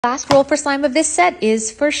Last roll for slime of this set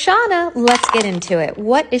is for Shauna. Let's get into it.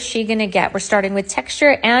 What is she going to get? We're starting with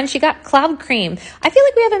texture, and she got cloud cream. I feel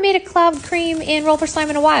like we haven't made a cloud cream in roll for slime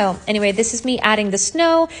in a while. Anyway, this is me adding the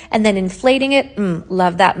snow and then inflating it.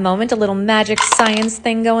 Love that moment. A little magic science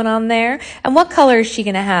thing going on there. And what color is she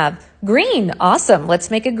going to have? Green. Awesome. Let's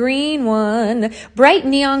make a green one. Bright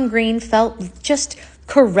neon green felt just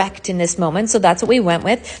correct in this moment, so that's what we went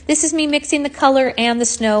with. This is me mixing the color and the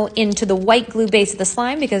snow into the white glue base of the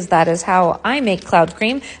slime because that is how I make cloud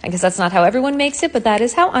cream. I guess that's not how everyone makes it, but that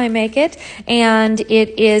is how I make it. And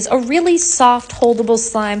it is a really soft, holdable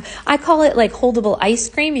slime. I call it like holdable ice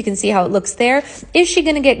cream. You can see how it looks there. Is she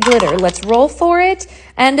going to get glitter? Let's roll for it.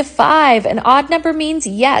 And a 5. An odd number means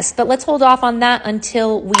yes, but let's hold off on that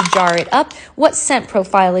until we jar it up. What scent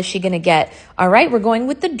profile is she going to get? All right, we're going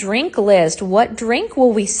with the drink list. What drink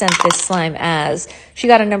will we scent this slime as? She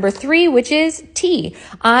got a number 3, which is tea.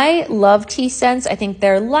 I love tea scents. I think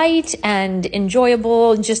they're light and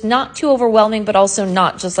enjoyable, just not too overwhelming, but also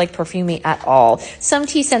not just like perfumey at all. Some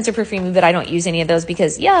tea scents are perfumey, but I don't use any of those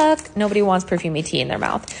because yuck, nobody wants perfumey tea in their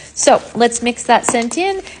mouth. So let's mix that scent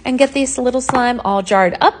in and get this little slime all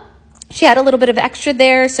jarred up. She had a little bit of extra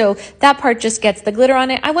there, so that part just gets the glitter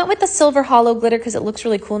on it. I went with the silver hollow glitter because it looks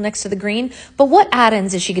really cool next to the green. But what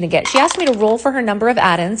add-ins is she going to get? She asked me to roll for her number of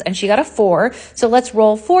add-ins, and she got a 4. So let's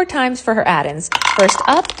roll 4 times for her add-ins. First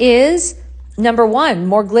up is number 1,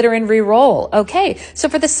 more glitter and re-roll. Okay, so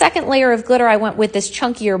for the second layer of glitter, I went with this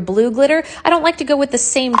chunkier blue glitter. I don't like to go with the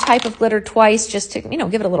same type of glitter twice just to,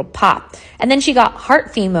 give it a little pop. And then she got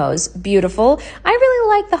heart phemos. Beautiful. I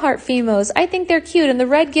really like the heart phemos. I think they're cute, and the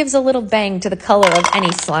red gives a little bang to the color of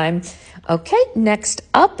any slime. Okay, next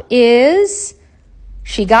up is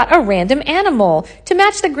she got a random animal. To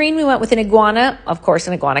match the green, we went with an iguana. Of course,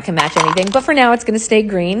 an iguana can match anything, but for now, it's going to stay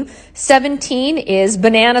green. 17 is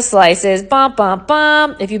banana slices. Bum, bum,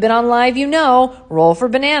 bum. If you've been on live, you know, roll for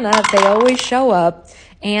banana. They always show up.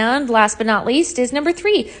 And last but not least is number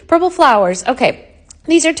 3, purple flowers. Okay.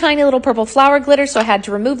 These are tiny little purple flower glitter, so I had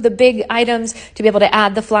to remove the big items to be able to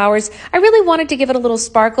add the flowers. I really wanted to give it a little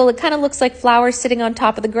sparkle. It kind of looks like flowers sitting on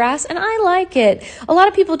top of the grass, and I like it. A lot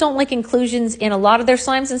of people don't like inclusions in a lot of their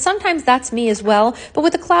slimes, and sometimes that's me as well. But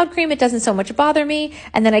with the cloud cream, it doesn't so much bother me.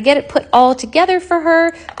 And then I get it put all together for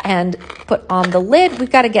her and put on the lid. We've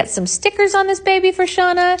got to get some stickers on this baby for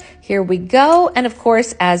Shauna. Here we go. And of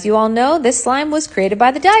course, as you all know, this slime was created by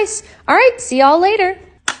the dice. All right, see y'all later.